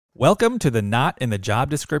Welcome to the Not in the Job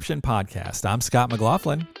Description podcast. I'm Scott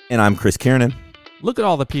McLaughlin. And I'm Chris Kiernan. Look at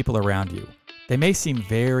all the people around you. They may seem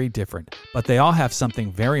very different, but they all have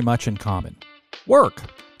something very much in common. Work.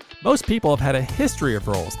 Most people have had a history of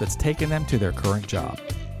roles that's taken them to their current job.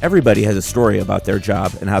 Everybody has a story about their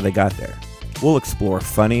job and how they got there. We'll explore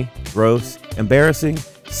funny, gross, embarrassing,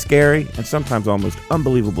 scary, and sometimes almost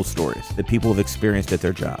unbelievable stories that people have experienced at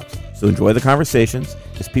their jobs. So enjoy the conversations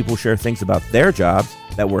as people share things about their jobs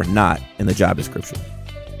that were not in the job description.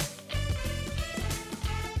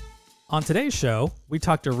 On today's show, we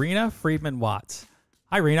talked to Reena Friedman Watts.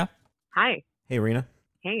 Hi, Reena. Hi. Hey, Reena.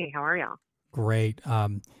 Hey, how are y'all? Great.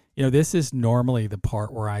 This is normally the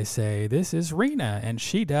part where I say, this is Reena, and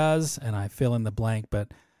she does, and I fill in the blank. But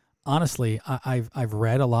honestly, I've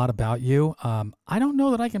read a lot about you. I don't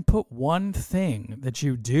know that I can put one thing that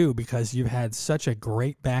you do because you've had such a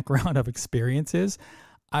great background of experiences.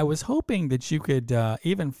 I was hoping that you could,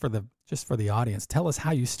 even for the audience, tell us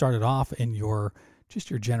how you started off in your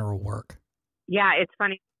general work. Yeah, it's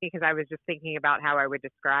funny because I was just thinking about how I would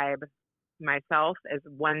describe myself as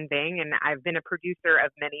one thing, and I've been a producer of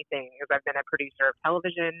many things. I've been a producer of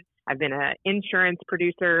television. I've been an insurance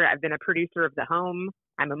producer. I've been a producer of the home.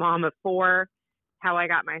 I'm a mom of 4. How I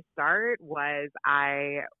got my start was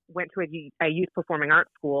I went to a youth performing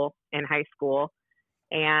arts school in high school,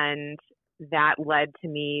 and that led to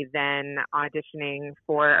me then auditioning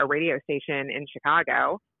for a radio station in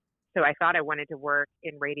Chicago. So I thought I wanted to work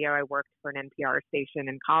in radio. I worked for an NPR station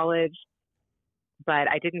in college, but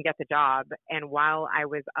I didn't get the job. And while I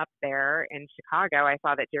was up there in Chicago, I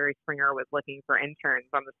saw that Jerry Springer was looking for interns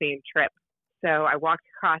on the same trip. So I walked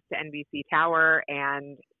across to NBC Tower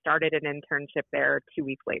and started an internship there 2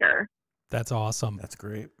 weeks later. That's awesome. That's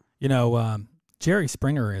great. Jerry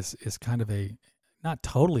Springer is kind of not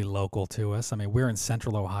totally local to us. I mean, we're in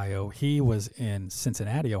Central Ohio. He was in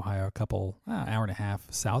Cincinnati, Ohio, a couple, hour and a half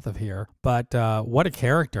south of here. But what a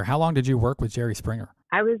character. How long did you work with Jerry Springer?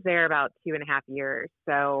 I was there about 2.5 years.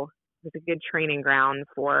 So it was a good training ground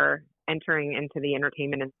for entering into the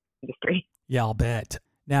entertainment industry. Yeah, I'll bet.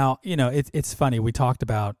 Now, it's funny. We talked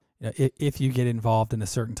about if you get involved in a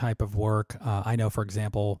certain type of work. I know, for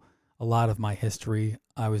example, a lot of my history,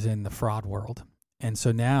 I was in the fraud world. And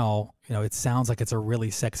so now, it sounds like it's a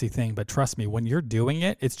really sexy thing, but trust me, when you're doing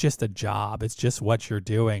it, it's just a job. It's just what you're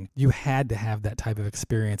doing. You had to have that type of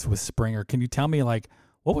experience with Springer. Can you tell me,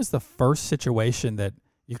 what was the first situation that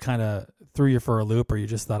you kind of threw you for a loop, or you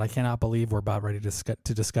just thought, I cannot believe we're about ready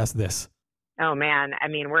to discuss this? Oh, man. I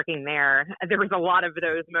mean, working there was a lot of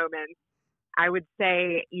those moments. I would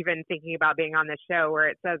say, even thinking about being on the show where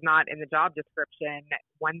it says not in the job description,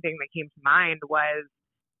 one thing that came to mind was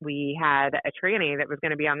we had a tranny that was going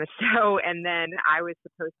to be on the show, and then I was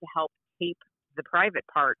supposed to help tape the private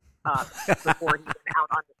part up before he went out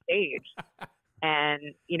on the stage. And,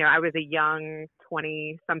 I was a young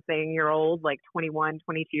 20-something-year-old, 21,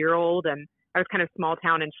 22-year-old, and I was kind of small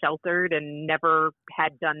town and sheltered and never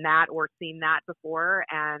had done that or seen that before.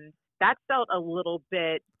 And that felt a little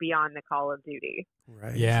bit beyond the call of duty.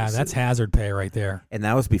 Right. Yeah, that's hazard pay right there. And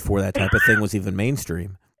that was before that type of thing was even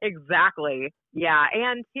mainstream. Exactly. Yeah.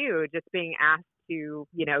 And too, just being asked to,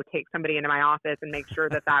 take somebody into my office and make sure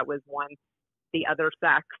that was the other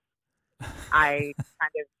sex. I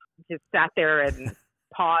kind of just sat there and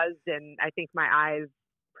paused, and I think my eyes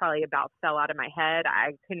probably about fell out of my head.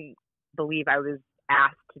 I couldn't believe I was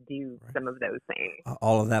asked to do some of those things.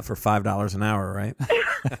 All of that for $5 an hour, right?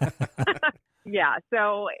 Yeah.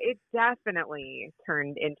 So it definitely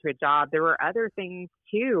turned into a job. There were other things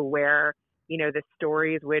too where, the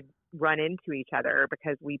stories would run into each other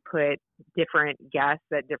because we put different guests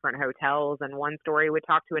at different hotels, and one story would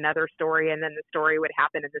talk to another story, and then the story would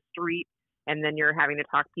happen in the street, and then you're having to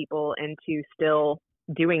talk people into still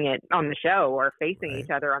doing it on the show or facing each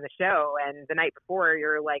other on the show. And the night before,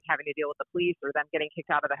 you're having to deal with the police or them getting kicked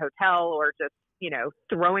out of the hotel or just,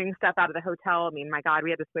 throwing stuff out of the hotel. I mean, my God, we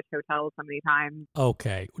had to switch hotels so many times.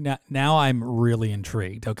 Okay. Now I'm really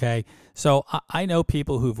intrigued. Okay. So I know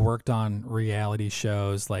people who've worked on reality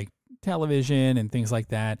shows like television and things like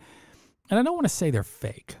that. And I don't want to say they're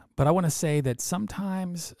fake, but I want to say that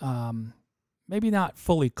sometimes, maybe not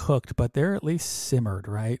fully cooked, but they're at least simmered,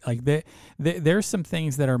 right? There's some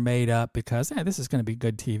things that are made up because this is going to be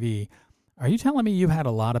good TV. Are you telling me you had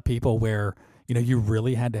a lot of people where, you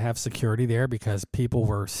really had to have security there because people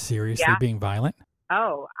were seriously being violent?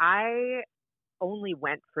 Oh, I only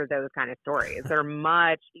went for those kind of stories. They're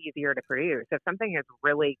much easier to produce. If something is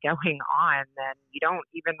really going on, then you don't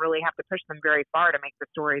even really have to push them very far to make the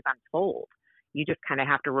stories unfold. You just kind of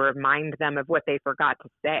have to remind them of what they forgot to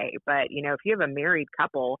say. But, if you have a married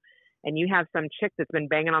couple and you have some chick that's been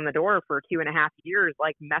banging on the door for 2.5 years,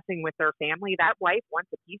 like messing with their family, that wife wants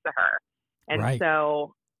a piece of her. And Right.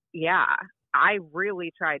 so, yeah, I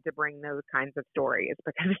really tried to bring those kinds of stories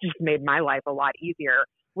because it just made my life a lot easier.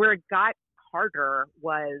 Where it got harder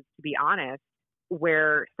was, to be honest,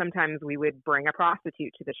 where sometimes we would bring a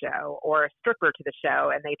prostitute to the show or a stripper to the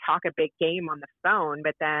show, and they talk a big game on the phone,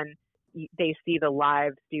 but then they see the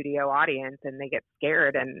live studio audience and they get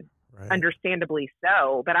scared, and Right. understandably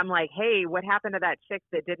so. But I'm like, hey, what happened to that chick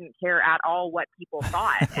that didn't care at all what people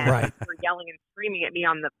thought and Right. were yelling and screaming at me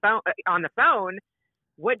on the phone?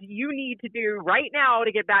 What do you need to do right now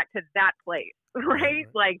to get back to that place? Right?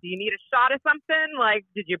 Like, do you need a shot of something? Like,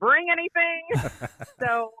 did you bring anything?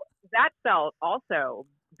 So that felt also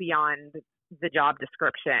beyond the job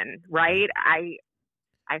description, right?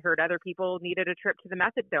 I heard other people needed a trip to the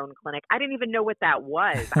methadone clinic. I didn't even know what that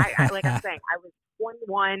was. Like I'm saying, I was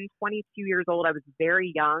 21, 22 years old. I was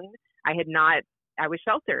very young. I was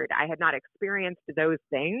sheltered. I had not experienced those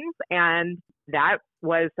things. And that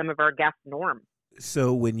was some of our guest norms.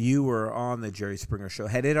 So when you were on the Jerry Springer show,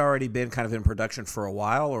 had it already been kind of in production for a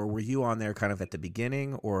while, or were you on there kind of at the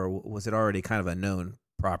beginning, or was it already kind of a known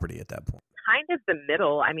property at that point? Kind of the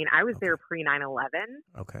middle. I mean, I was there pre 9/11.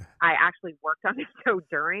 Okay. I actually worked on the show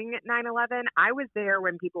during 9/11. I was there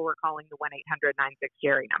when people were calling the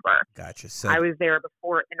 1-800-96-JERRY number. Gotcha. So I was there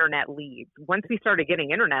before internet leads. Once we started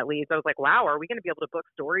getting internet leads, I was like, wow, are we going to be able to book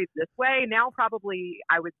stories this way? Now probably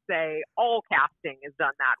I would say all casting is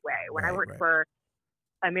done that way. When I worked for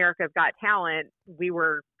America's Got Talent, we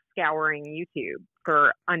were scouring YouTube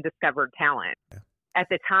for undiscovered talent. Yeah. At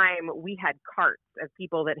the time, we had carts of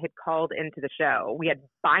people that had called into the show. We had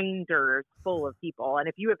binders full of people. And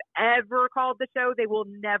if you have ever called the show, they will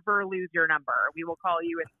never lose your number. We will call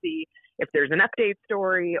you and see if there's an update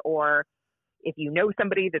story, or if you know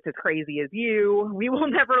somebody that's as crazy as you. We will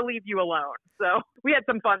never leave you alone. So we had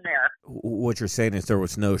some fun there. what you're saying is there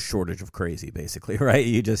was no shortage of crazy, basically, right?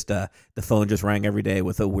 You just the phone just rang every day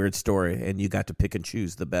with a weird story, and you got to pick and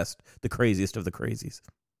choose the best, the craziest of the crazies.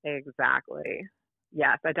 Exactly.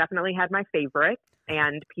 Yes, I definitely had my favorites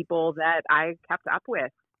and people that I kept up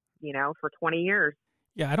with, for 20 years.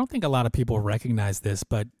 Yeah, I don't think a lot of people recognize this,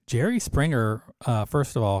 but Jerry Springer,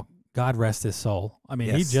 first of all, God rest his soul. I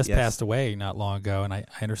mean, he just passed away not long ago, and I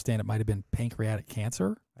understand it might have been pancreatic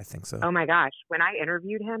cancer. I think so. Oh my gosh. When I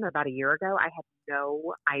interviewed him about a year ago, I had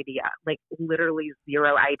no idea, like literally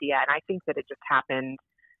zero idea. And I think that it just happened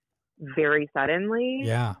very suddenly.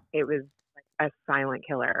 Yeah. It was like a silent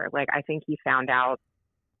killer. Like, I think he found out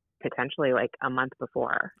potentially like a month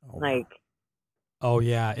before. Oh, like, oh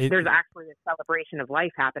yeah. There's actually a celebration of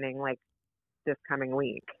life happening like this coming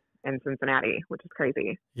week in Cincinnati, which is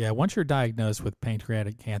crazy. Yeah, once you're diagnosed with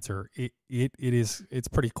pancreatic cancer, it's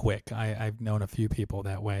pretty quick. I've known a few people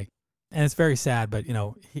that way. And it's very sad, but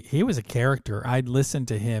he was a character. I'd listened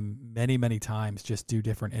to him many, many times, just do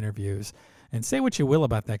different interviews. And say what you will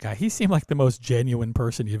about that guy, he seemed like the most genuine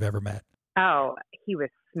person you've ever met. Oh, he was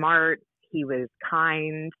smart. He was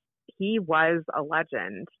kind. He was a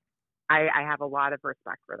legend. I have a lot of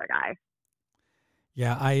respect for the guy.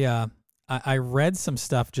 Yeah, I read some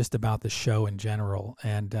stuff just about the show in general,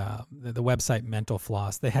 and the website Mental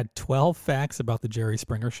Floss. They had 12 facts about the Jerry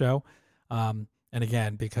Springer Show. And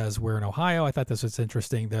again, because we're in Ohio, I thought this was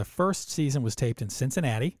interesting. The first season was taped in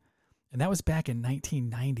Cincinnati, and that was back in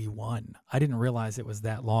 1991. I didn't realize it was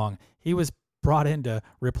that long. He was brought in to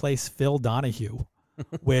replace Phil Donahue,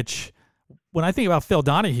 which, when I think about Phil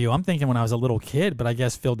Donahue, I'm thinking when I was a little kid, but I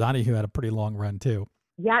guess Phil Donahue had a pretty long run too.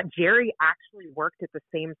 Yeah, Jerry actually worked at the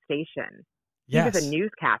same station. He Yes. was a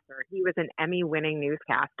newscaster. He was an Emmy-winning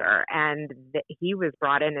newscaster, and he was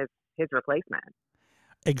brought in as his replacement.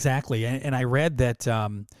 Exactly. And I read that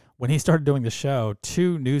when he started doing the show,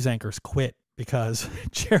 2 news anchors quit because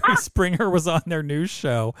Jerry Springer was on their news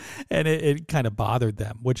show, and it kind of bothered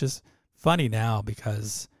them, which is funny now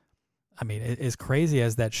because, I mean, as crazy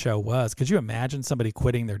as that show was, could you imagine somebody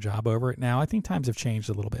quitting their job over it now? I think times have changed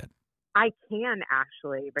a little bit. I can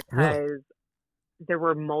actually, because there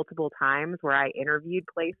were multiple times where I interviewed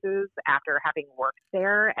places after having worked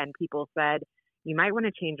there, and people said, you might want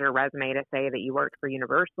to change your resume to say that you worked for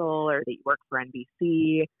Universal or that you worked for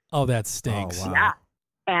NBC. Oh, that stinks. Oh, wow. Yeah.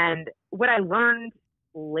 And what I learned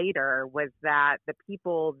later was that the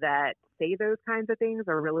people that say those kinds of things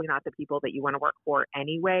are really not the people that you want to work for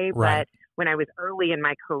anyway. Right. But when I was early in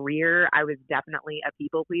my career, I was definitely a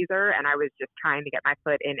people pleaser, and I was just trying to get my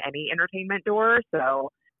foot in any entertainment door.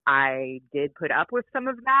 So I did put up with some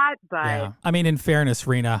of that. But yeah. I mean, in fairness,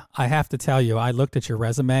 Reena, I have to tell you, I looked at your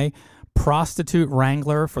resume. Prostitute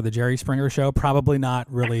wrangler for the Jerry Springer Show, probably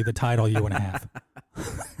not really the title you want to have.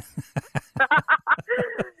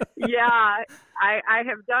 Yeah, I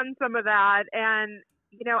have done some of that. And,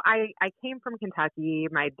 I came from Kentucky.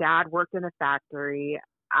 My dad worked in a factory.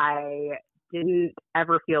 I didn't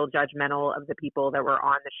ever feel judgmental of the people that were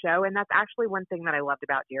on the show. And that's actually one thing that I loved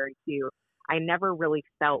about Jerry, too. I never really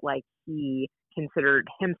felt like he considered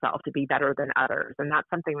himself to be better than others. And that's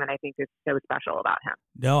something that I think is so special about him.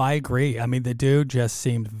 No, I agree. I mean, the dude just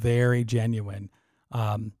seemed very genuine.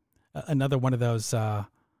 Another one of those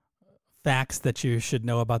facts that you should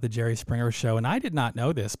know about the Jerry Springer Show, and I did not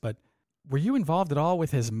know this, but were you involved at all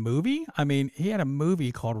with his movie? I mean, he had a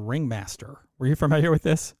movie called Ringmaster. Were you familiar with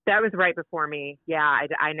this? That was right before me. Yeah,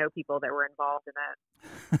 I know people that were involved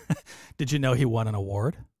in it. Did you know he won an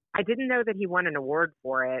award? I didn't know that he won an award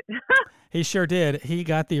for it. He sure did. He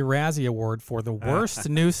got the Razzie Award for the worst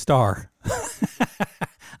new star.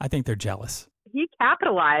 I think they're jealous. He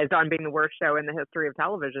capitalized on being the worst show in the history of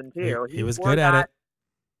television, too. He was good at it.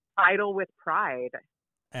 Title with pride.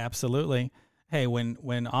 Absolutely. Hey,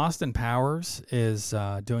 when Austin Powers is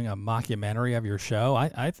doing a mockumentary of your show,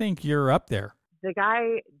 I think you're up there. The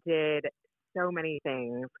guy did so many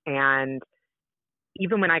things, and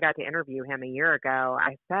even when I got to interview him a year ago,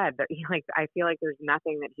 I said that I feel like there's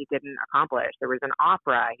nothing that he didn't accomplish. There was an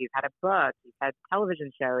opera, he's had a book, he's had a television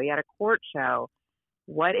show, he had a court show.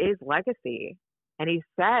 What is legacy? And he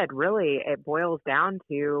said, really, it boils down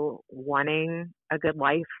to wanting a good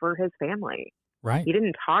life for his family. Right. He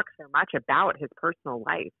didn't talk so much about his personal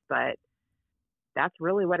life, but that's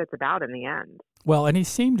really what it's about in the end. Well, and he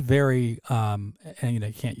seemed very, and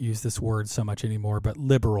you can't use this word so much anymore, but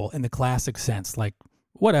liberal in the classic sense, like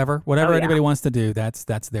whatever anybody wants to do,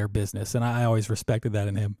 that's their business. And I always respected that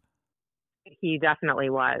in him. He definitely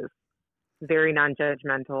was very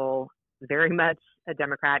non-judgmental, very much a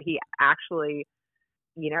Democrat. He actually,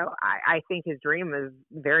 I think his dream is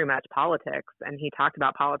very much politics, and he talked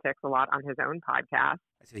about politics a lot on his own podcast.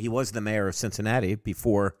 He was the mayor of Cincinnati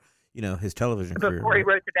before, his television career. Before he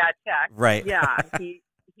wrote the bad check. Right. Yeah, he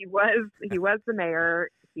was the mayor.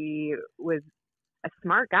 He was a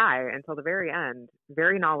smart guy until the very end,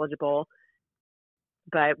 very knowledgeable.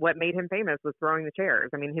 But what made him famous was throwing the chairs.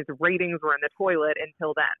 I mean, his ratings were in the toilet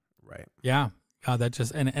until then. Right. Yeah. That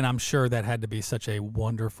just and I'm sure that had to be such a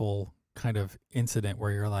wonderful kind of incident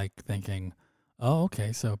where you're like thinking, oh,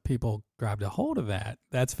 okay, so people grabbed a hold of that.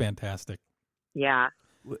 That's fantastic. Yeah.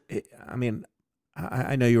 I mean,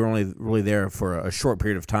 I know you were only really there for a short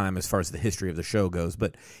period of time as far as the history of the show goes,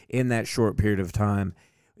 but in that short period of time,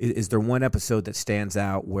 is there one episode that stands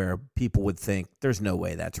out where people would think there's no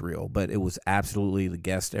way that's real, but it was absolutely the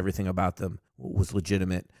guest, everything about them was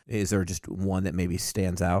legitimate? Is there just one that maybe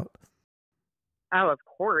stands out? Oh, of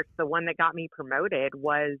course. The one that got me promoted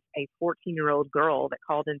was a 14-year-old girl that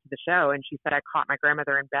called into the show, and she said, I caught my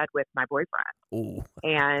grandmother in bed with my boyfriend. Ooh.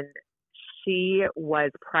 And she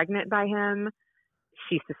was pregnant by him.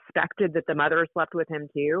 She suspected that the mother slept with him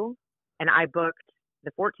too. And I booked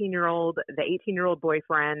the 14-year-old, the 18-year-old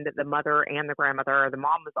boyfriend, the mother, and the grandmother. The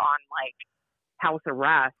mom was on house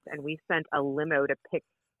arrest, and we sent a limo to pick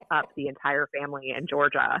up the entire family in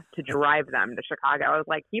Georgia to drive them to Chicago. I was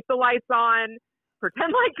like, keep the lights on.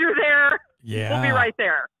 Pretend like you're there. Yeah. We'll be right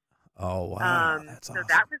there. Oh, wow. That's so awesome.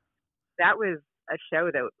 that was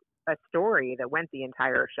a story that went the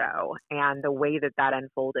entire show. And the way that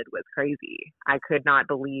unfolded was crazy. I could not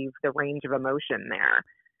believe the range of emotion there,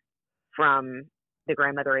 from the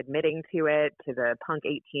grandmother admitting to it to the punk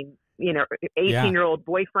 18-year-old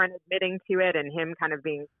boyfriend admitting to it, and him kind of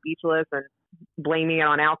being speechless and blaming it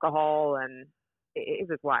on alcohol. And it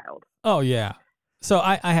was wild. Oh, yeah. So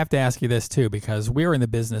I have to ask you this, too, because we're in the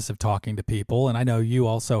business of talking to people, and I know you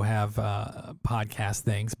also have podcast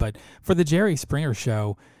things, but for the Jerry Springer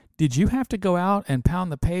Show, did you have to go out and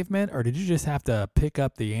pound the pavement, or did you just have to pick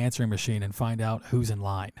up the answering machine and find out who's in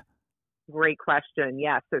line? Great question.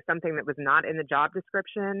 Yes. So something that was not in the job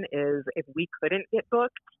description is if we couldn't get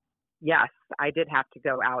booked, yes, I did have to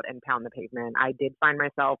go out and pound the pavement. I did find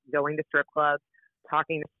myself going to strip clubs,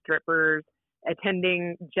 talking to strippers,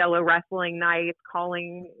 attending Jello wrestling nights,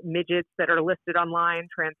 calling midgets that are listed online,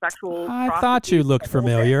 transsexuals. I thought you looked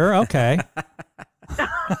familiar. Okay.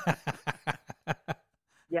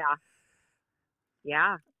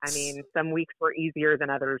 Yeah. I mean, some weeks were easier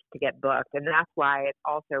than others to get booked. And that's why it's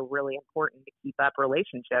also really important to keep up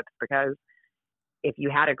relationships, because if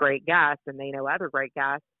you had a great guest and they know other great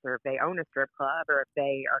guests, or if they own a strip club, or if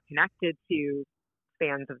they are connected to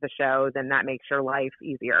fans of the show, then that makes your life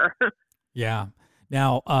easier. Yeah.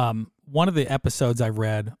 Now, one of the episodes I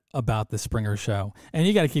read about the Springer Show, and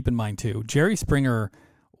you got to keep in mind too, Jerry Springer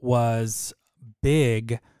was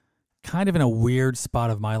big kind of in a weird spot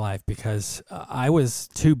of my life because I was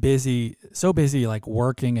so busy like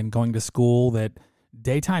working and going to school that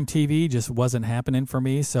daytime TV just wasn't happening for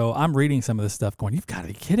me. So I'm reading some of this stuff going, you've got to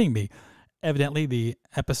be kidding me. Evidently, the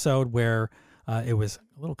episode where it was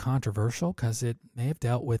a little controversial because it may have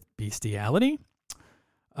dealt with bestiality.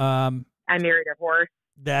 I married a horse.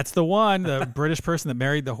 That's the one, the British person that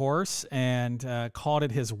married the horse and called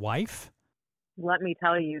it his wife. Let me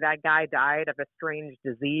tell you, that guy died of a strange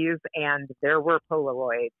disease, and there were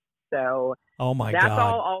Polaroids. So oh my that's God.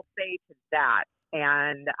 all I'll say to that.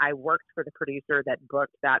 And I worked for the producer that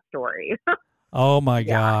booked that story. Oh my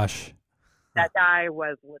gosh. That guy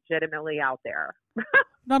was legitimately out there.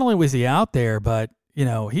 Not only was he out there, but, you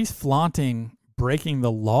know, he's flaunting breaking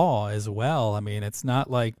the law as well. I mean, it's not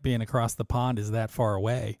like being across the pond is that far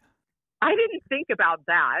away. I didn't think about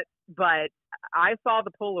that, but I saw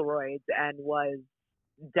the Polaroids and was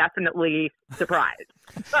definitely surprised.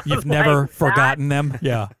 You've never forgotten them?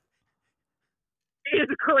 Yeah.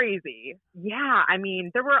 It's crazy. Yeah. I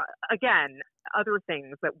mean, there were, again, other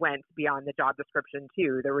things that went beyond the job description,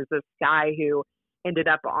 too. There was this guy who ended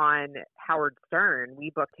up on Howard Stern.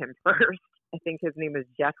 We booked him first. I think his name is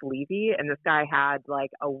Jeff Levy. And this guy had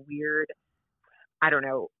like a weird, I don't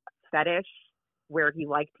know, fetish where he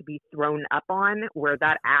liked to be thrown up on, where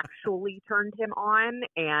that actually turned him on.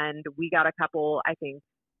 And we got a couple, I think,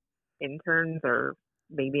 interns or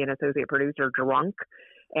maybe an associate producer drunk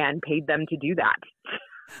and paid them to do that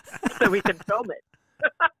so we could film it.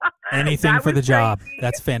 Anything for the job. Crazy.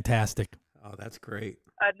 That's fantastic. Oh, that's great.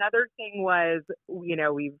 Another thing was, you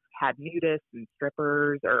know, we've had nudists and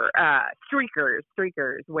strippers or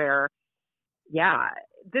streakers where, yeah,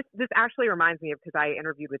 this actually reminds me of, because I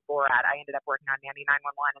interviewed with Borat. I ended up working on Nanny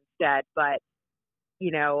 911 instead. But,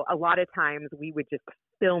 you know, a lot of times we would just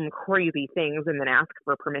film crazy things and then ask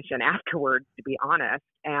for permission afterwards, to be honest.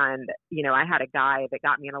 And, you know, I had a guy that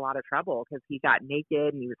got me in a lot of trouble because he got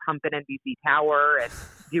naked and he was humping NBC Tower and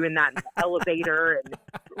doing that in the elevator and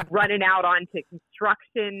running out onto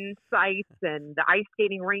construction sites and the ice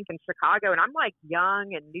skating rink in Chicago. And I'm like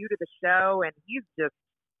young and new to the show, and he's just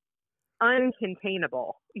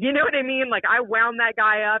uncontainable. You know what I mean? Like, I wound that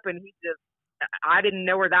guy up and I didn't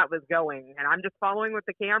know where that was going. And I'm just following with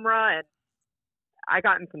the camera, and I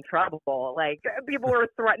got in some trouble. Like, people were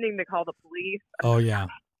threatening to call the police. Oh yeah,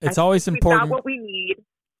 it's always important. We've got what we need.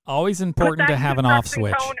 Always important to have an off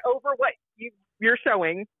switch. Tone over what you're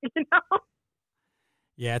showing. You know.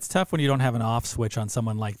 Yeah, it's tough when you don't have an off switch on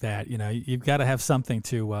someone like that. You know, you've got to have something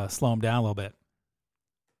to slow them down a little bit.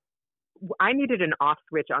 I needed an off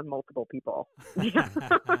switch on multiple people. Yeah.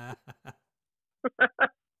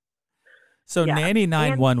 So yeah. Nanny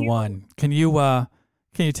 911, can you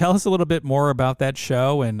tell us a little bit more about that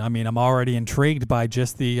show? And I mean, I'm already intrigued by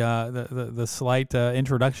just the slight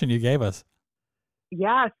introduction you gave us.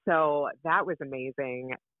 Yeah, so that was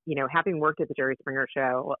amazing. You know, having worked at the Jerry Springer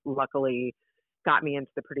Show, luckily got me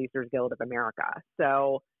into the Producers Guild of America.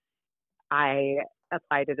 So I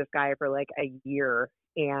applied to this guy for like a year,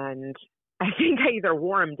 and I think I either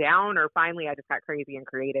wore him down or finally I just got crazy and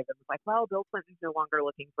creative and was like, well, Bill Clinton's no longer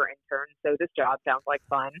looking for interns, so this job sounds like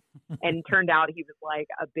fun. And turned out he was like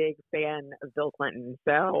a big fan of Bill Clinton.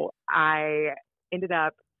 So I ended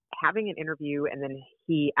up having an interview, and then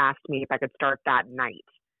he asked me if I could start that night.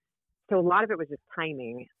 So a lot of it was just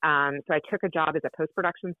timing. So I took a job as a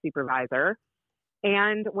post-production supervisor.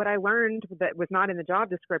 And what I learned that was not in the job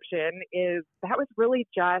description is that was really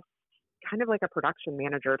just kind of like a production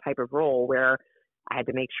manager type of role, where I had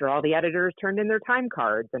to make sure all the editors turned in their time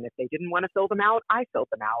cards. And if they didn't want to fill them out, I filled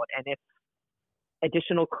them out. And if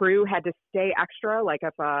additional crew had to stay extra, like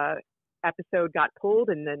if a episode got pulled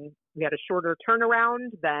and then we had a shorter turnaround,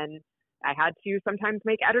 then I had to sometimes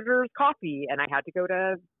make editors coffee, and I had to go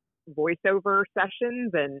to voiceover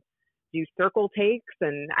sessions and do circle takes,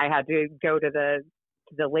 and I had to go to the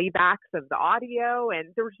laybacks of the audio,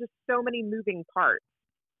 and there was just so many moving parts.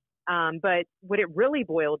 But what it really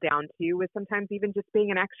boiled down to was sometimes even just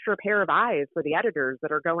being an extra pair of eyes for the editors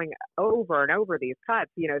that are going over and over these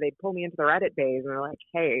cuts. You know, they'd pull me into their edit bays and they're like,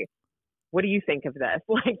 hey, what do you think of this?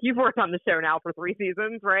 Like, you've worked on the show now for 3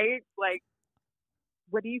 seasons, right? Like,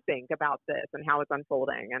 what do you think about this and how it's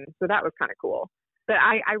unfolding? And so that was kind of cool. But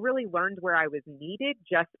I really learned where I was needed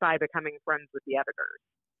just by becoming friends with the editors.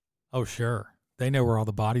 Oh, sure. They know where all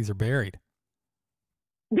the bodies are buried.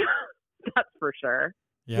 That's for sure.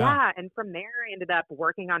 Yeah. And from there, I ended up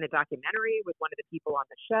working on a documentary with one of the people on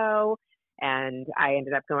the show. And I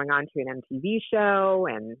ended up going on to an MTV show.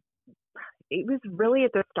 And it was really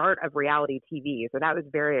at the start of reality TV. So that was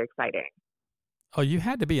very exciting. Oh, you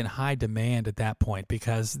had to be in high demand at that point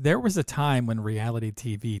because there was a time when reality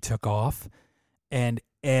TV took off and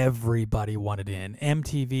everybody wanted in.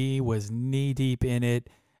 MTV was knee deep in it.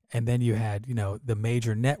 And then you had, the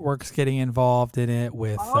major networks getting involved in it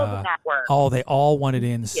with all the networks. they all wanted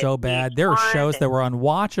in so bad. There were shows that were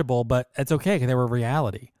unwatchable, but it's okay because they were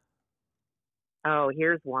reality. Oh,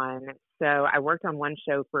 here's one. So I worked on one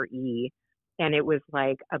show for E, and it was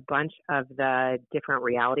like a bunch of the different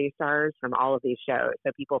reality stars from all of these shows.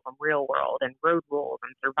 So people from Real World and Road Rules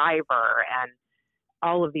and Survivor and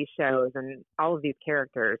all of these shows and all of these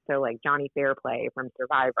characters. So like Johnny Fairplay from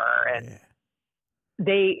Survivor, and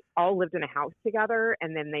they all lived in a house together,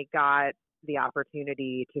 and then they got the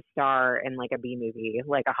opportunity to star in like a B movie,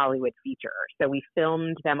 like a Hollywood feature. So we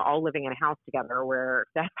filmed them all living in a house together, where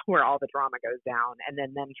that's where all the drama goes down, and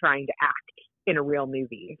then them trying to act in a real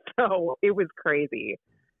movie. So it was crazy.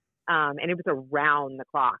 And it was around the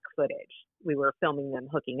clock footage. We were filming them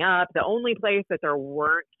hooking up. The only place that there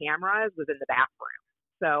weren't cameras was in the bathroom.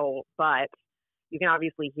 So, but you can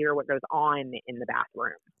obviously hear what goes on in the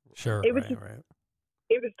bathroom. Sure. It was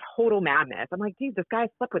It was total madness. I'm like, dude, this guy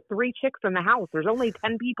slept with 3 chicks in the house. There's only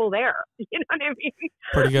 10 people there. You know what I mean?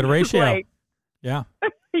 Pretty good ratio. Like, yeah.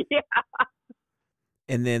 Yeah.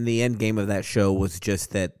 And then the end game of that show was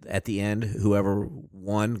just that at the end, whoever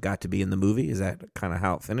won got to be in the movie. Is that kind of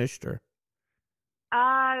how it finished, or?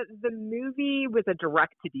 The movie was a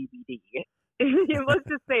direct to DVD. Let's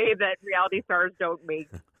just say that reality stars don't make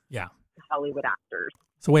Hollywood actors.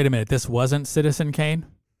 So wait a minute. This wasn't Citizen Kane?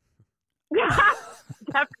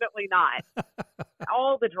 Definitely not.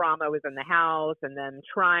 All the drama was in the house and them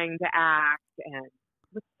trying to act. And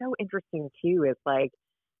what's so interesting too is like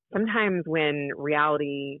sometimes when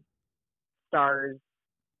reality stars,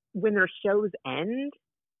 when their shows end,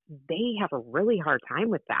 they have a really hard time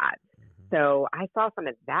with that. So I saw some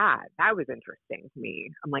of that. That was interesting to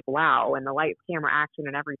me. I'm like, wow, when the lights, camera, action,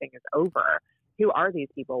 and everything is over, who are these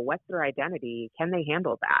people? What's their identity? Can they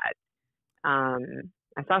handle that?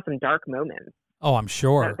 I saw some dark moments. Oh, I'm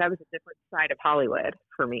sure. That was a different side of Hollywood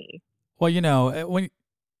for me. Well, when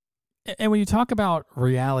you talk about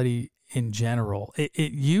reality in general,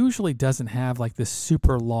 it usually doesn't have like this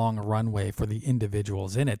super long runway for the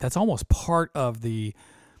individuals in it. That's almost part of the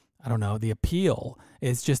appeal.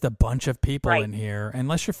 It's just a bunch of people in here,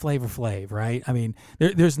 unless you're Flavor Flav, right? I mean,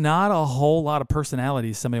 there's not a whole lot of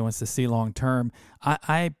personalities somebody wants to see long term.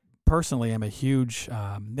 I personally am a huge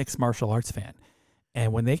mixed martial arts fan.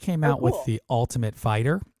 And when they came out with The Ultimate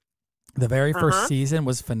Fighter, the very first season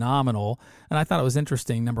was phenomenal. And I thought it was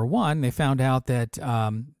interesting. Number one, they found out that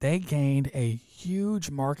they gained a huge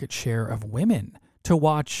market share of women to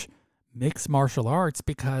watch mixed martial arts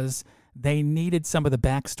because they needed some of the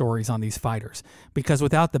backstories on these fighters. Because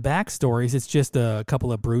without the backstories, it's just a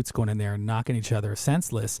couple of brutes going in there and knocking each other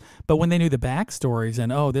senseless. But when they knew the backstories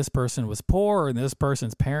and, this person was poor and this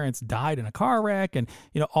person's parents died in a car wreck and,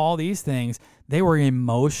 all these things, they were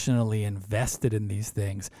emotionally invested in these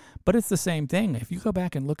things. But it's the same thing. If you go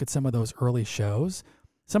back and look at some of those early shows,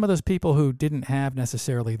 some of those people who didn't have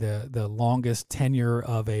necessarily the longest tenure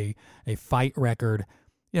of a fight record,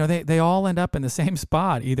 they all end up in the same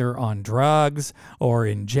spot, either on drugs or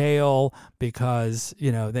in jail because,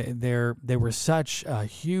 they were such a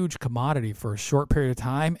huge commodity for a short period of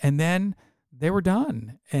time, and then they were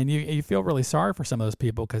done. And you feel really sorry for some of those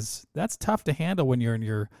people because that's tough to handle when you're in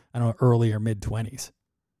your, early or mid-20s.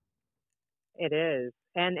 It is.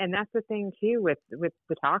 And that's the thing, too, with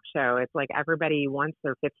the talk show. It's like everybody wants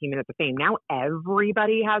their 15 minutes of fame. Now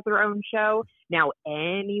everybody has their own show. Now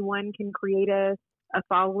anyone can create a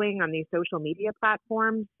following on these social media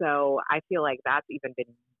platforms. So I feel like that's even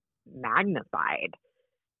been magnified,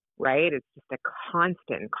 right? It's just a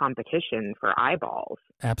constant competition for eyeballs.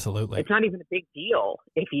 Absolutely. It's not even a big deal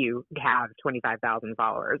if you have 25,000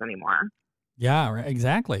 followers anymore. Yeah,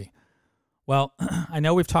 exactly. Well, I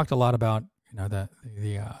know we've talked a lot about, the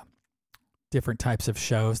different types of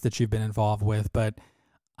shows that you've been involved with, but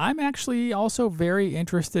I'm actually also very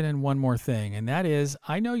interested in one more thing, and that is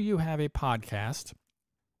I know you have a podcast.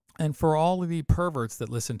 And for all of the perverts that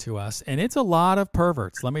listen to us, and it's a lot of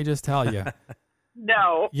perverts, let me just tell you.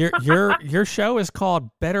 No. Your show is called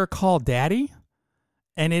Better Call Daddy,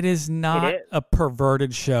 and it is not a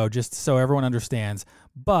perverted show, just so everyone understands.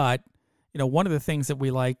 But, one of the things that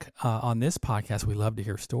we like on this podcast, we love to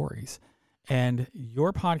hear stories. And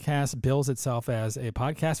your podcast bills itself as a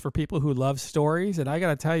podcast for people who love stories. And I got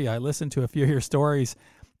to tell you, I listened to a few of your stories,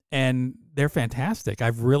 and they're fantastic.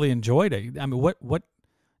 I've really enjoyed it. I mean, what?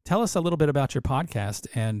 Tell us a little bit about your podcast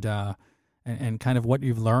and kind of what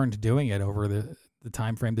you've learned doing it over the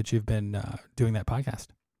time frame that you've been doing that podcast.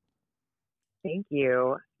 Thank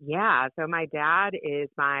you. Yeah. So my dad is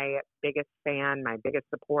my biggest fan, my biggest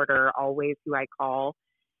supporter, always who I call.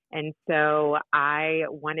 And so I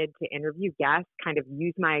wanted to interview guests, kind of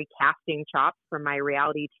use my casting chops from my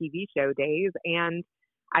reality TV show days. And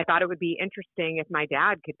I thought it would be interesting if my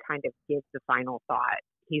dad could kind of give the final thought.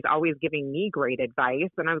 He's always giving me great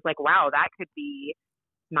advice. And I was like, wow, that could be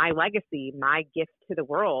my legacy, my gift to the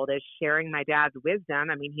world is sharing my dad's wisdom.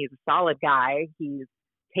 I mean, he's a solid guy. He's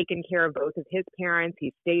taken care of both of his parents.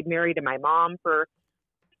 He stayed married to my mom for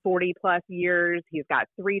 40 plus years. He's got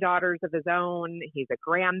 3 daughters of his own. He's a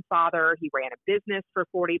grandfather. He ran a business for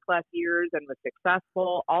 40 plus years and was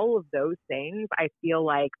successful. All of those things I feel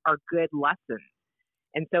like are good lessons.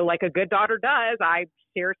 And so like a good daughter does, I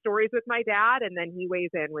share stories with my dad and then he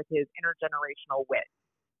weighs in with his intergenerational wit.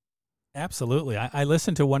 Absolutely. I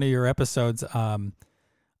listened to one of your episodes.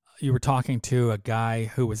 You were talking to a guy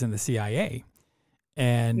who was in the CIA.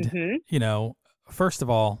 And, you know, first of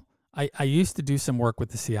all, I used to do some work with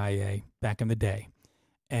the CIA back in the day.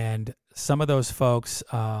 And some of those folks,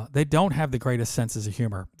 they don't have the greatest senses of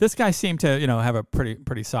humor. This guy seemed to, you know, have a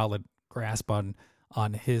pretty solid grasp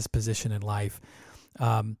on his position in life.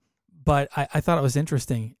 But I thought it was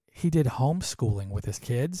interesting. He did homeschooling with his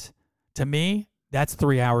kids. To me, that's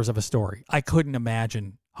 3 hours of a story. I couldn't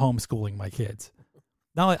imagine homeschooling my kids.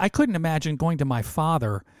 Now, I couldn't imagine going to my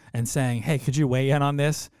father and saying, hey, could you weigh in on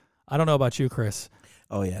this? I don't know about you, Chris.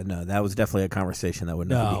 Oh, yeah, no, that was definitely a conversation that would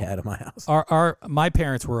never be had in my house. My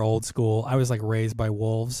parents were old school. I was like raised by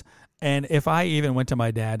wolves. And if I even went to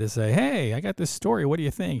my dad to say, hey, I got this story, what do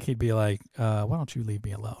you think? He'd be like, why don't you leave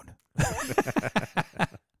me alone?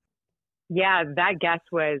 Yeah, that guest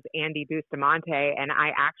was Andy Bustamante, and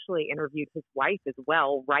I actually interviewed his wife as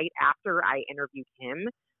well right after I interviewed him,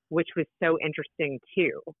 which was so interesting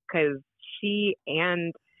too, because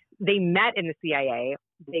they met in the CIA.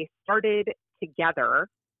 They started together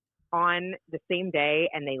on the same day,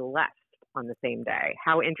 and they left on the same day.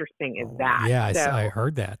 How interesting is that? Yeah, I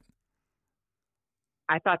heard that.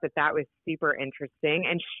 I thought that was super interesting,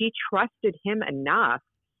 and she trusted him enough.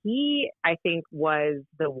 He, I think, was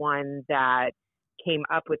the one that came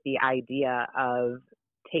up with the idea of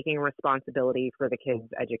taking responsibility for the kids'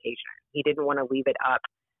 education. He didn't want to leave it up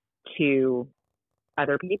to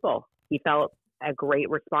other people. He felt a great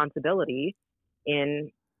responsibility in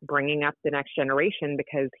bringing up the next generation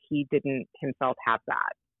because he didn't himself have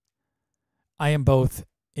that. I am both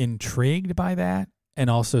intrigued by that and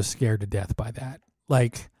also scared to death by that.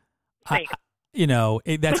 Like,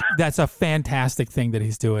 that's a fantastic thing that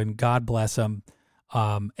he's doing. God bless him.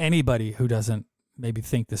 Anybody who doesn't maybe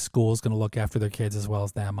think the school is going to look after their kids as well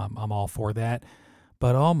as them, I'm all for that.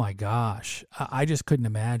 But oh my gosh, I just couldn't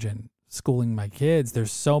imagine schooling my kids.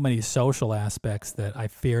 There's so many social aspects that I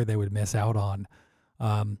fear they would miss out on.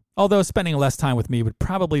 Although spending less time with me would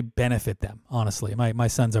probably benefit them, honestly. My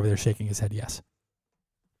son's over there shaking his head yes.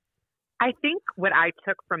 I think what I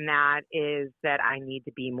took from that is that I need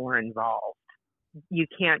to be more involved. You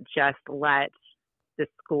can't just let the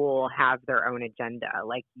school have their own agenda.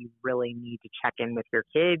 Like, you really need to check in with your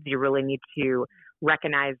kids. You really need to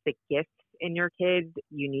recognize the gifts in your kids.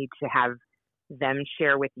 You need to have them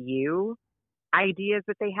share with you ideas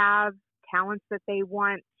that they have, talents that they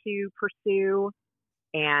want to pursue.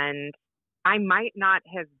 And I might not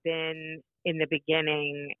have been in the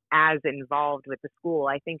beginning as involved with the school.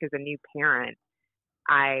 I think as a new parent,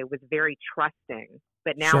 I was very trusting.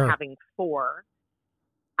 But now having 4,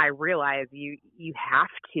 I realize you have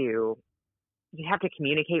to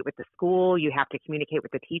communicate with the school. You have to communicate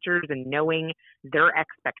with the teachers and knowing their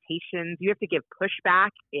expectations. You have to give pushback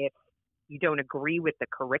if you don't agree with the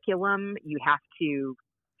curriculum. You have to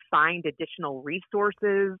find additional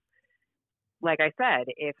resources. Like I said,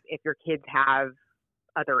 if your kids have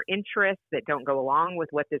other interests that don't go along with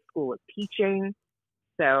what this school is teaching.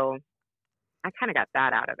 So I kind of got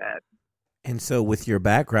that out of it. And so with your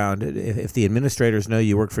background, if the administrators know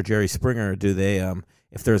you work for Jerry Springer, do they,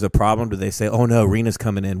 if there's a problem, do they say, oh no, Reena's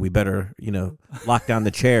coming in, we better, lock down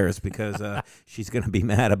the chairs because she's going to be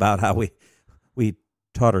mad about how we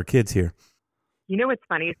taught our kids here? You know what's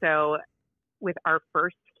funny? So with our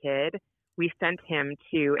first kid, we sent him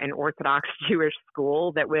to an Orthodox Jewish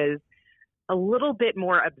school that was a little bit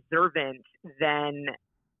more observant than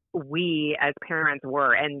we as parents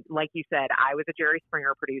were. And like you said, I was a Jerry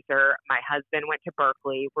Springer producer. My husband went to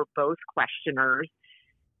Berkeley. We're both questioners.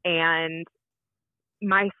 And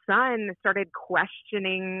my son started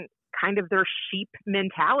questioning kind of their sheep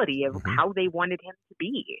mentality of how they wanted him to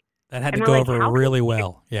be. That had to go over really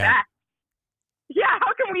well. Yeah. Yeah.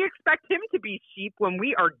 How can we expect him to be sheep when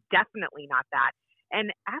we are definitely not that?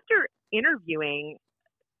 And after interviewing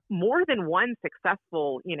more than one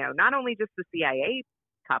successful, not only just the CIA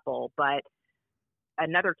couple, but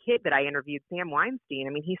another kid that I interviewed, Sam Weinstein.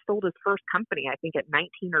 I mean, he sold his first company, I think, at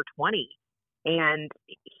 19 or 20. And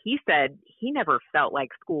he said he never felt like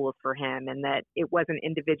school was for him and that it wasn't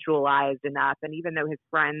individualized enough. And even though his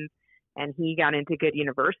friends and he got into good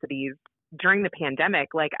universities during the pandemic,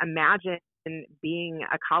 like imagine being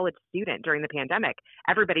a college student during the pandemic,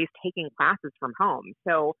 everybody's taking classes from home.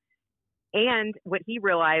 So, and what he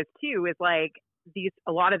realized too is like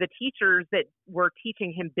a lot of the teachers that were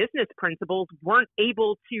teaching him business principles weren't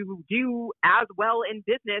able to do as well in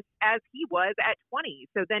business as he was at 20.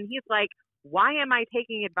 So then he's like, why am I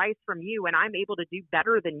taking advice from you and I'm able to do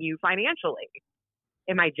better than you financially?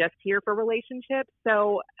 Am I just here for relationships?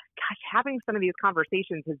 So, gosh, having some of these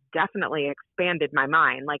conversations has definitely expanded my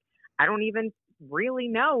mind. Like, I don't even really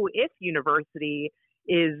know if university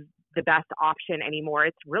is the best option anymore.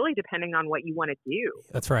 It's really depending on what you want to do.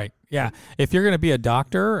 That's right. Yeah. If you're going to be a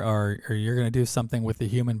doctor or you're going to do something with the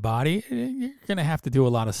human body, you're going to have to do a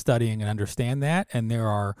lot of studying and understand that. And there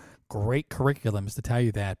are great curriculums to tell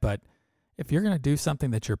you that. But if you're going to do something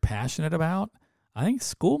that you're passionate about, I think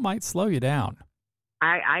school might slow you down.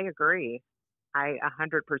 I agree. I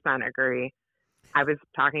 100% agree. I was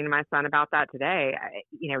talking to my son about that today.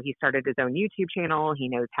 He started his own YouTube channel. He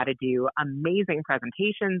knows how to do amazing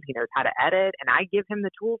presentations. He knows how to edit. And I give him the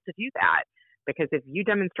tools to do that because if you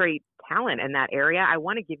demonstrate talent in that area, I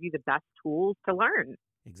want to give you the best tools to learn.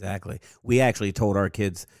 Exactly. We actually told our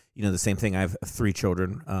kids, the same thing. I have 3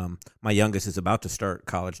 children. My youngest is about to start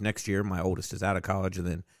college next year. My oldest is out of college, and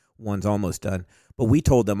then one's almost done. But we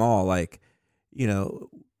told them all, like,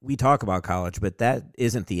 we talk about college, but that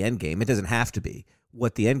isn't the end game. It doesn't have to be.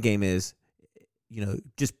 What the end game is,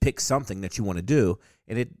 just pick something that you want to do.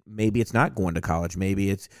 And maybe it's not going to college. Maybe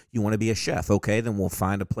it's you want to be a chef. Okay, then we'll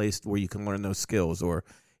find a place where you can learn those skills. Or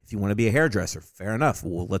if you want to be a hairdresser, fair enough.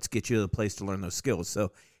 Well, let's get you a place to learn those skills. So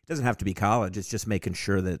it doesn't have to be college. It's just making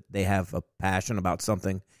sure that they have a passion about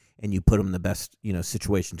something and you put them in the best,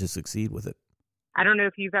 situation to succeed with it. I don't know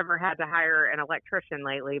if you've ever had to hire an electrician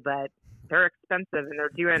lately, but they're expensive and they're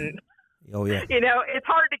doing, oh yeah, it's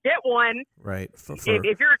hard to get one. Right. If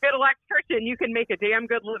you're a good electrician, you can make a damn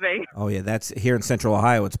good living. Oh yeah. That's here in Central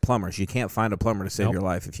Ohio. It's plumbers. You can't find a plumber to save your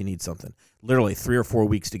life if you need something. Literally 3 or 4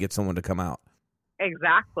 weeks to get someone to come out.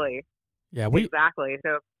 Exactly. Yeah. Exactly.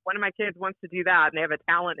 So if one of my kids wants to do that and they have a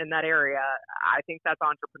talent in that area, I think that's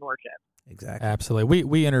entrepreneurship. Exactly. Absolutely.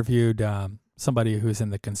 We interviewed somebody who's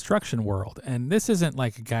in the construction world, and this isn't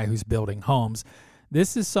like a guy who's building homes.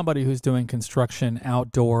 This is somebody who's doing construction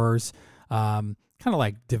outdoors, kind of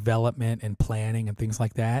like development and planning and things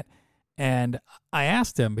like that. And I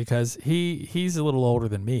asked him because he's a little older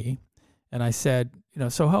than me, and I said,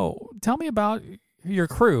 so tell me about your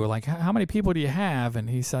crew. Like, how many people do you have? And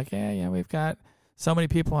he's like, yeah, we've got so many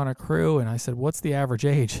people on a crew. And I said, what's the average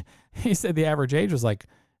age? He said the average age was like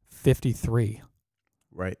 53.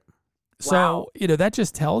 Right. So, that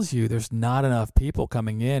just tells you there's not enough people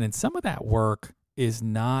coming in. And some of that work is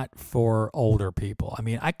not for older people. I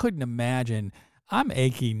mean, I couldn't imagine, I'm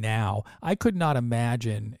achy now. I could not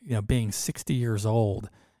imagine, being 60 years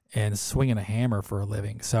old and swinging a hammer for a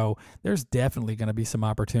living. So there's definitely going to be some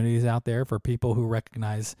opportunities out there for people who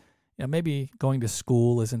recognize, maybe going to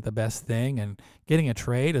school isn't the best thing, and getting a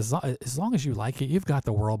trade, as long as you like it, you've got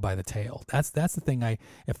the world by the tail. That's the thing.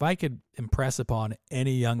 If I could impress upon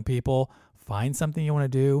any young people, find something you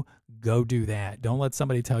want to do, go do that. Don't let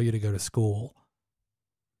somebody tell you to go to school.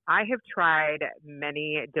 I have tried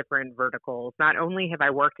many different verticals. Not only have I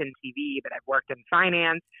worked in TV, but I've worked in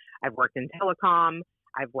finance, I've worked in telecom,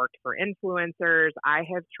 I've worked for influencers. I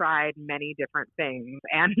have tried many different things,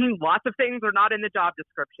 and lots of things are not in the job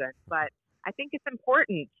description. But I think it's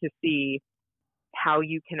important to see how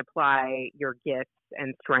you can apply your gifts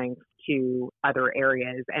and strengths to other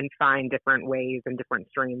areas and find different ways and different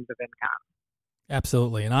streams of income.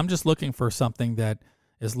 Absolutely. And I'm just looking for something that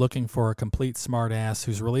is looking for a complete smart ass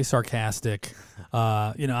who's really sarcastic.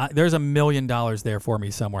 There's $1 million there for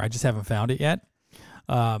me somewhere. I just haven't found it yet.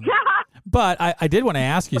 But I did want to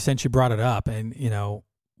ask you, since you brought it up, and,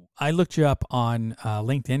 I looked you up on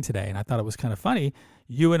LinkedIn today, and I thought it was kind of funny.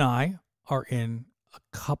 You and I are in a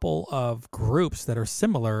couple of groups that are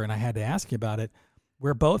similar, and I had to ask you about it.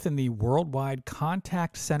 We're both in the Worldwide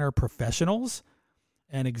Contact Center Professionals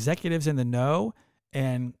and Executives in the Know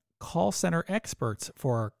and Call Center Experts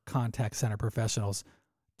for Contact Center Professionals.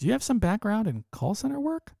 Do you have some background in call center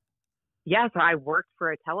work? Yeah, so I worked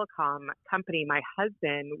for a telecom company. My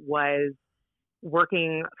husband was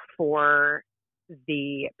working for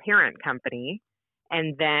the parent company,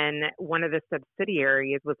 And then one of the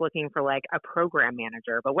subsidiaries was looking for like a program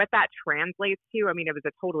manager. But what that translates to, I mean, it was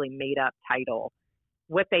a totally made up title.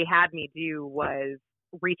 What they had me do was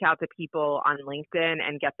reach out to people on LinkedIn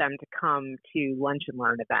and get them to come to lunch and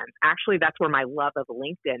learn events. Actually, that's where my love of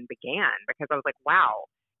LinkedIn began, because I was like, wow,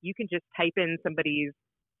 you can just type in somebody's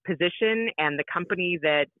position and the company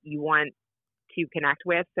that you want to connect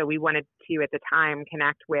with. So we wanted to, at the time,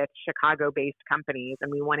 connect with Chicago-based companies,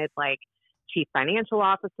 and we wanted like chief financial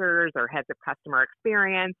officers or heads of customer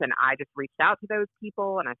experience. And I just reached out to those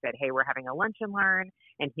people and I said, hey, we're having a lunch and learn,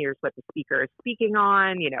 and here's what the speaker is speaking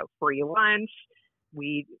on, free lunch.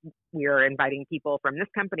 We are inviting people from this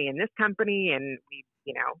company and we,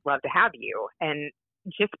 love to have you. And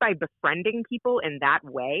just by befriending people in that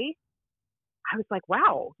way, I was like,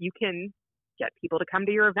 wow, you can get people to come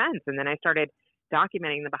to your events. And then I started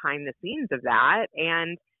documenting the behind the scenes of that.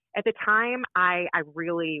 And at the time, I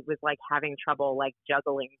really was like having trouble like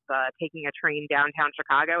juggling taking a train downtown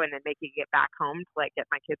Chicago and then making it back home to like get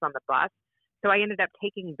my kids on the bus. So I ended up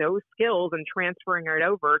taking those skills and transferring it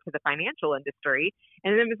over to the financial industry.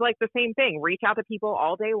 And it was like the same thing. Reach out to people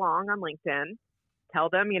all day long on LinkedIn. Tell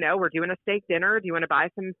them, we're doing a steak dinner. Do you want to buy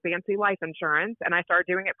some fancy life insurance? And I started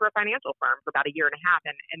doing it for a financial firm for about a year and a half.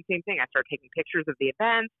 And same thing, I started taking pictures of the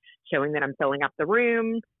event, showing that I'm filling up the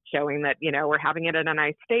room, showing that, we're having it at a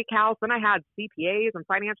nice steakhouse. And I had CPAs and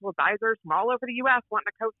financial advisors from all over the U.S. wanting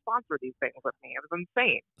to co-sponsor these things with me. It was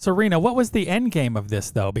insane. So, Reena, what was the end game of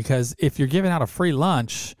this, though? Because if you're giving out a free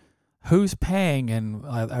lunch, who's paying, and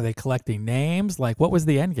are they collecting names? Like, what was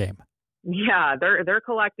the end game? Yeah, they're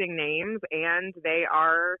collecting names, and they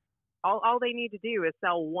are all they need to do is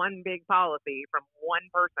sell one big policy from one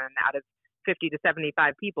person out of 50 to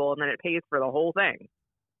 75 people, and then it pays for the whole thing.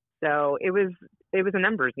 So it was a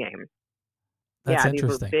numbers game. That's These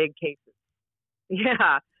interesting. were big cases.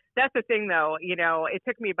 Yeah, that's the thing, though. It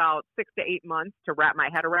took me about 6 to 8 months to wrap my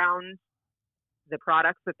head around the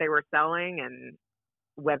products that they were selling and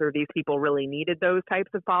whether these people really needed those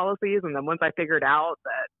types of policies. And then once I figured out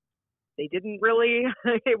that they didn't really,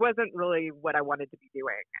 it wasn't really what I wanted to be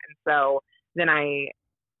doing. And so then I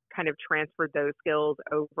kind of transferred those skills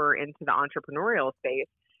over into the entrepreneurial space.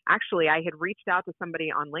 Actually, I had reached out to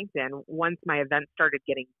somebody on LinkedIn once my events started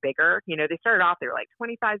getting bigger. They started off, they were like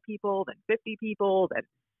 25 people, then 50 people, then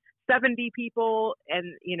 70 people.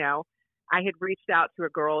 And, I had reached out to a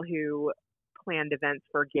girl who planned events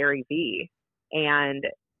for Gary Vee. And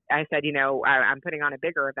I said, I'm putting on a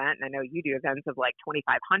bigger event, and I know you do events of like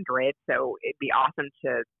 2,500. So it'd be awesome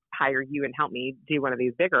to hire you and help me do one of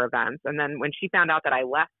these bigger events. And then when she found out that I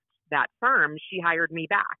left that firm, she hired me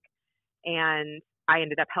back. And I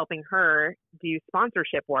ended up helping her do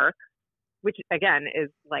sponsorship work, which again is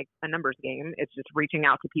like a numbers game. It's just reaching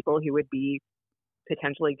out to people who would be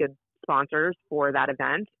potentially good sponsors for that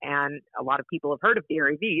event. And a lot of people have heard of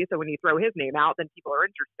Gary Vee. So when you throw his name out, then people are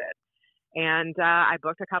interested. And I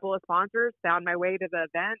booked a couple of sponsors, found my way to the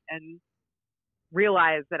event, and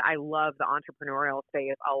realized that I love the entrepreneurial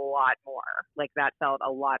space a lot more. Like that felt a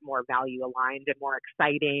lot more value aligned and more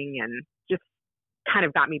exciting, and just kind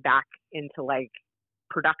of got me back into like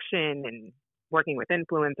production and working with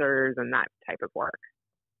influencers and that type of work.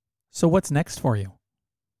 So what's next for you?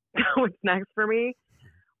 What's next for me?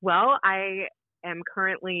 Well, I am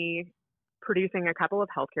currently producing a couple of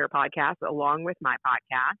healthcare podcasts along with my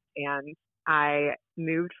podcast. And I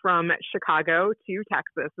moved from Chicago to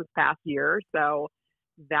Texas this past year. So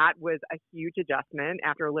that was a huge adjustment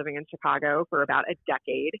after living in Chicago for about a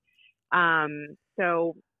decade.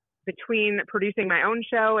 So between producing my own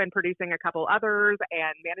show and producing a couple others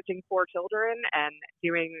and managing 4 children and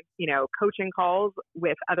doing, coaching calls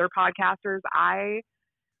with other podcasters, I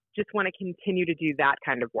just want to continue to do that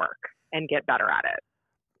kind of work and get better at it.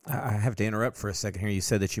 I have to interrupt for a second here. You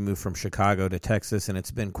said that you moved from Chicago to Texas, and it's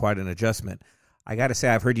been quite an adjustment. I got to say,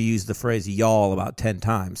 I've heard you use the phrase y'all about 10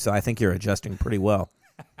 times, so I think you're adjusting pretty well.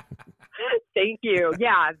 Thank you.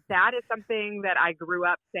 Yeah, that is something that I grew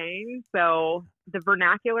up saying. So the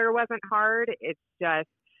vernacular wasn't hard. It's just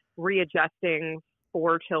readjusting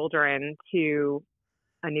 4 children to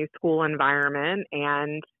a new school environment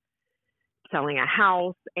and selling a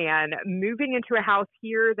house and moving into a house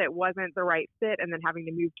here that wasn't the right fit, and then having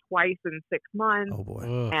to move twice in 6 months. Oh, boy.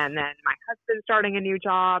 And then my husband starting a new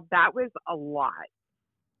job. That was a lot.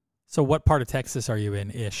 So what part of Texas are you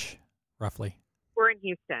in-ish, roughly? We're in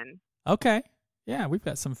Houston. Okay. Yeah, we've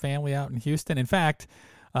got some family out in Houston. In fact,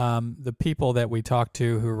 the people that we talk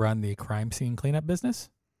to who run the crime scene cleanup business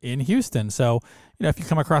in Houston. So, if you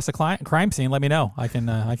come across a crime scene, let me know. I can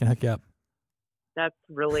hook you up. That's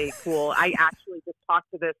really cool. I actually just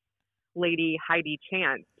talked to this lady, Heidi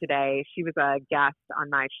Chance, today. She was a guest on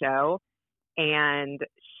my show, and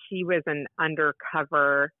she was an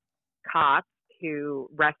undercover cop who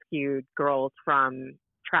rescued girls from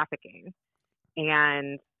trafficking.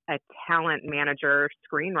 And a talent manager,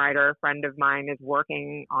 screenwriter friend of mine is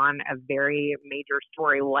working on a very major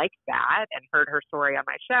story like that, and heard her story on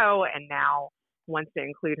my show, and now wants to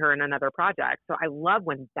include her in another project. So I love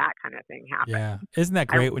when that kind of thing happens. Yeah. Isn't that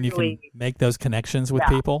great when you can make those connections with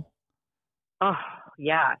people? Oh,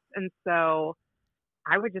 yes. And so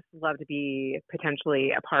I would just love to be potentially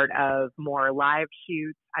a part of more live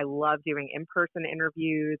shoots. I love doing in-person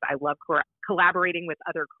interviews. I love collaborating with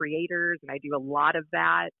other creators, and I do a lot of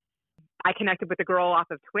that. I connected with a girl off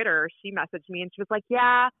of Twitter. She messaged me and she was like,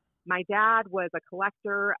 yeah, my dad was a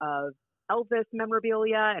collector of Elvis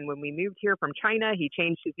memorabilia, and when we moved here from China, he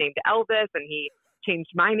changed his name to Elvis, and he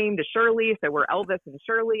changed my name to Shirley, so we're Elvis and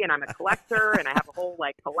Shirley, and I'm a collector, and I have a whole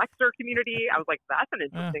collector community. I was like, that's an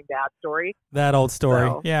interesting dad story. That old story.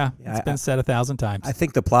 So, yeah, it's been said 1,000 times. I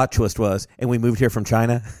think the plot twist was, and we moved here from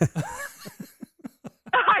China.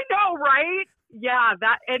 I know, right? Yeah,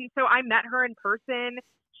 and so I met her in person.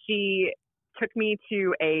 She took me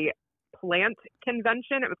to a plant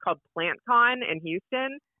convention. It was called PlantCon in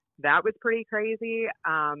Houston. That was pretty crazy.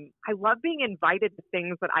 I love being invited to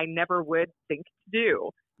things that I never would think to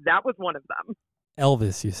do. That was one of them.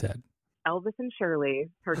 Elvis, you said. Elvis and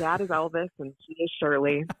Shirley. Her dad is Elvis and she is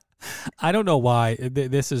Shirley. I don't know why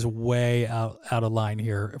this is way out of line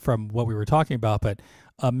here from what we were talking about, but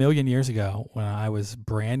a million years ago when I was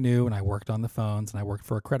brand new and I worked on the phones and I worked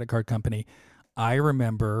for a credit card company, I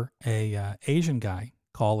remember a Asian guy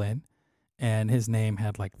call in. And his name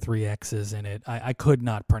had 3 X's in it. I could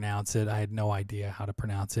not pronounce it. I had no idea how to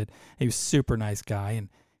pronounce it. He was a super nice guy. And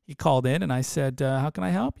he called in and I said, how can I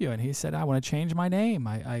help you? And he said, I want to change my name.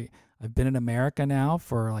 I've been in America now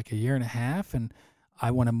for a year and a half. And I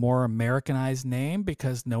want a more Americanized name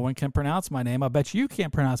because no one can pronounce my name. I bet you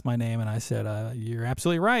can't pronounce my name. And I said, you're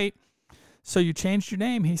absolutely right. So you changed your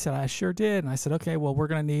name? He said, I sure did. And I said, okay, well, we're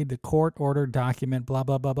going to need the court order document, blah,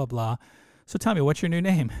 blah, blah, blah, blah. So tell me, what's your new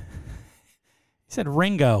name? He said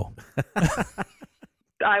Ringo.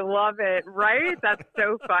 I love it, right? That's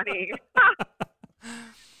so funny.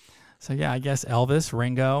 So, yeah, I guess Elvis,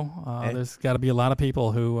 Ringo. There's got to be a lot of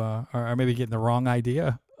people who are maybe getting the wrong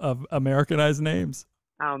idea of Americanized names.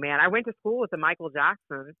 Oh, man. I went to school with a Michael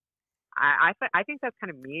Jackson. I think that's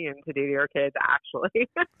kind of mean to do to your kids, actually.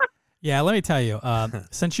 Yeah, let me tell you,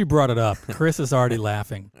 since you brought it up, Chris is already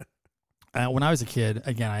laughing. When I was a kid,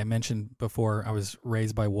 again, I mentioned before, I was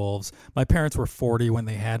raised by wolves. My parents were 40 when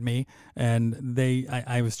they had me, and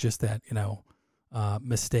I was just that,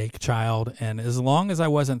 mistake child. And as long as I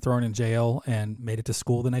wasn't thrown in jail and made it to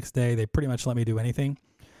school the next day, they pretty much let me do anything.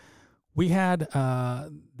 We had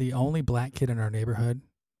the only black kid in our neighborhood.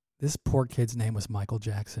 This poor kid's name was Michael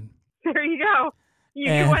Jackson. There you go.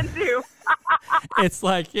 You do one too. It's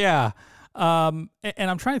yeah. And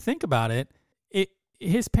I'm trying to think about it.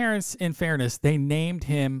 His parents, in fairness, they named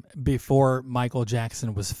him before Michael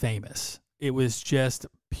Jackson was famous. It was just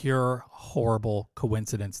pure horrible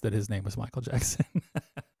coincidence that his name was Michael Jackson.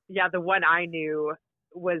 Yeah, the one I knew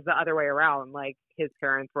was the other way around. His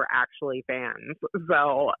parents were actually fans.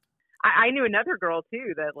 So I knew another girl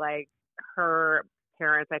too that her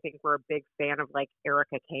parents, I think, were a big fan of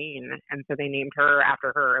Erica Kane, and so they named her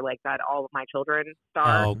after her, that All of My Children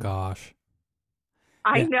star. Oh gosh.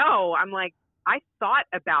 I know. I'm I thought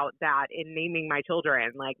about that in naming my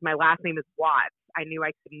children. My last name is Watts. I knew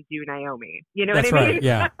I couldn't do Naomi. You know That's what I mean? Right.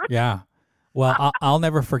 Yeah. Yeah. Well, I'll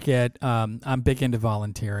never forget. I'm big into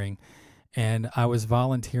volunteering, and I was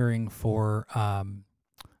volunteering for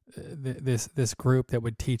this group that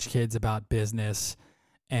would teach kids about business.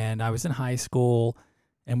 And I was in high school,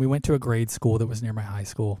 and we went to a grade school that was near my high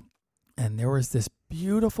school. And there was this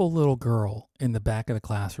beautiful little girl in the back of the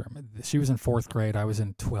classroom. She was in 4th grade. I was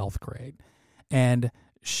in 12th grade. And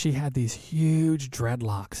she had these huge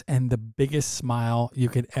dreadlocks and the biggest smile you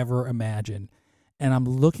could ever imagine. And I'm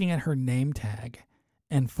looking at her name tag,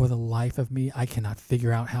 and for the life of me, I cannot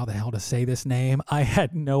figure out how the hell to say this name. I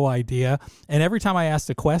had no idea. And every time I asked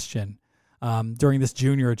a question during this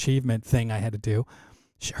junior achievement thing I had to do,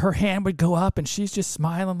 her hand would go up and she's just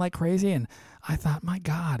smiling like crazy. And I thought, my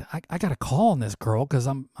God, I got to call on this girl because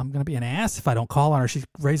I'm going to be an ass if I don't call on her. She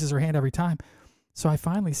raises her hand every time. So I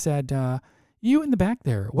finally said, you in the back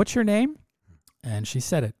there, what's your name? And she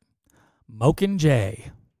said it, Mokin'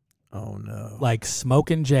 J. Oh, no.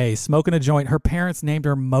 Smokin' J, smoking a joint. Her parents named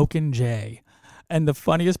her Mokin' J. And the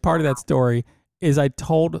funniest part of that story is I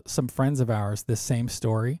told some friends of ours this same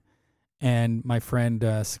story. And my friend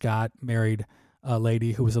Scott married a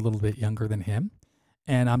lady who was a little bit younger than him.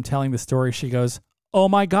 And I'm telling the story. She goes, "Oh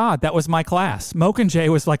my God, that was my class. Mockingjay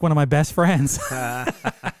was like one of my best friends."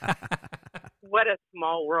 What a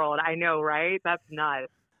small world. I know, right? That's nuts.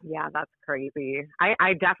 Yeah, that's crazy.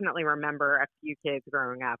 I definitely remember a few kids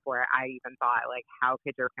growing up where I even thought, like, how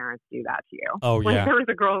could your parents do that to you? Oh, like, yeah. There was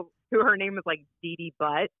a girl who her name was like Dee Dee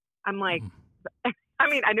Butt. I'm like, I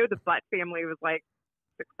mean, I know the Butt family was like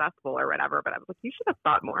successful or whatever, but I was like, you should have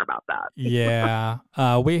thought more about that. Yeah.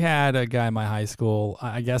 We had a guy in my high school.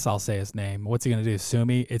 I guess I'll say his name. What's he going to do? Sue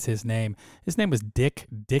me? It's his name. His name was Dick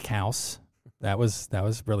House. That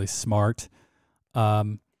was really smart.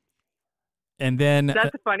 And then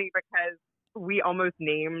that's funny because we almost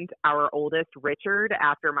named our oldest Richard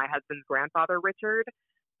after my husband's grandfather, Richard.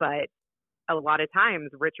 But a lot of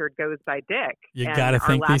times Richard goes by Dick. You got to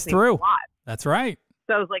think these through. That's right.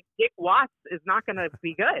 So I was like, Dick Watts is not going to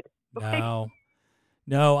be good.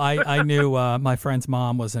 No, I knew my friend's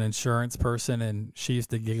mom was an insurance person, and she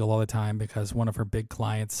used to giggle all the time because one of her big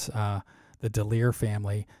clients, the Delir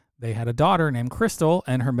family, they had a daughter named Crystal,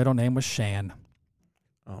 and her middle name was Shan.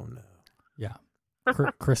 Oh, no. Yeah.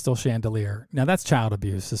 Crystal Chandelier. Now, that's child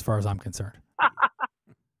abuse as far as I'm concerned.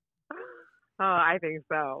 Oh, I think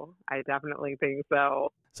so. I definitely think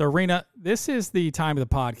so. So, Reena, this is the time of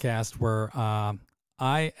the podcast where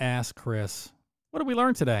I ask Chris, what did we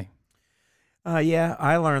learn today? Yeah,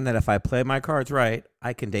 I learned that if I play my cards right,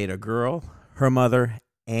 I can date a girl, her mother,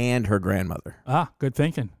 and her grandmother. Ah, good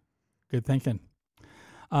thinking. Good thinking.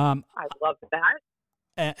 I love that.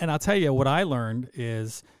 And I'll tell you what I learned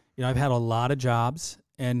is, I've had a lot of jobs,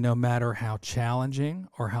 and no matter how challenging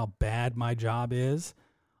or how bad my job is,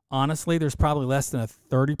 honestly, there's probably less than a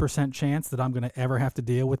 30% chance that I'm going to ever have to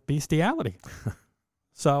deal with bestiality.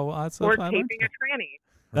 So that's or taping a tranny.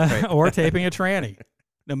 Right. Or taping a tranny,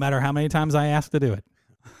 no matter how many times I ask to do it.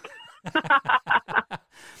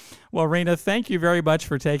 Well, Reena, thank you very much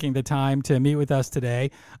for taking the time to meet with us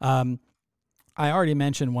today. I already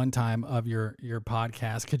mentioned one time of your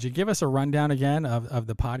podcast. Could you give us a rundown again of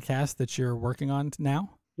the podcast that you're working on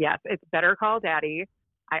now? Yes, it's Better Call Daddy.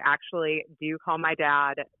 I actually do call my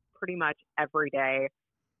dad pretty much every day.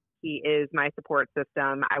 He is my support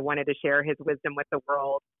system. I wanted to share his wisdom with the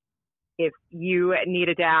world. If you need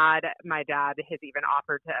a dad, my dad has even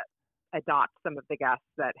offered to adopt some of the guests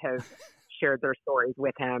that have shared their stories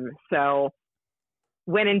with him. So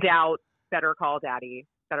when in doubt, Better Call Daddy.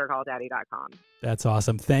 BetterCallDaddy.com. That's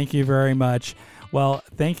awesome. Thank you very much. Well,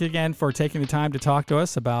 thank you again for taking the time to talk to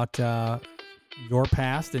us about your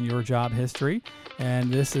past and your job history. And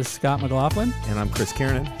this is Scott McLaughlin. And I'm Chris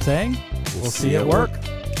Kiernan. Saying, we'll see you at work.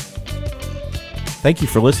 Thank you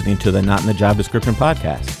for listening to the Not in the Job Description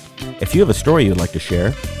podcast. If you have a story you'd like to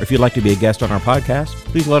share, or if you'd like to be a guest on our podcast,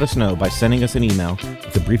 please let us know by sending us an email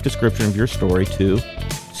with a brief description of your story to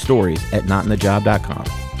stories@notinthejob.com.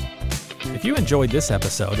 If you enjoyed this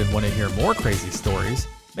episode and want to hear more crazy stories,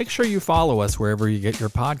 make sure you follow us wherever you get your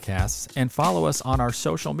podcasts and follow us on our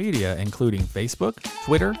social media, including Facebook,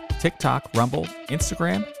 Twitter, TikTok, Rumble,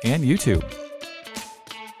 Instagram, and YouTube.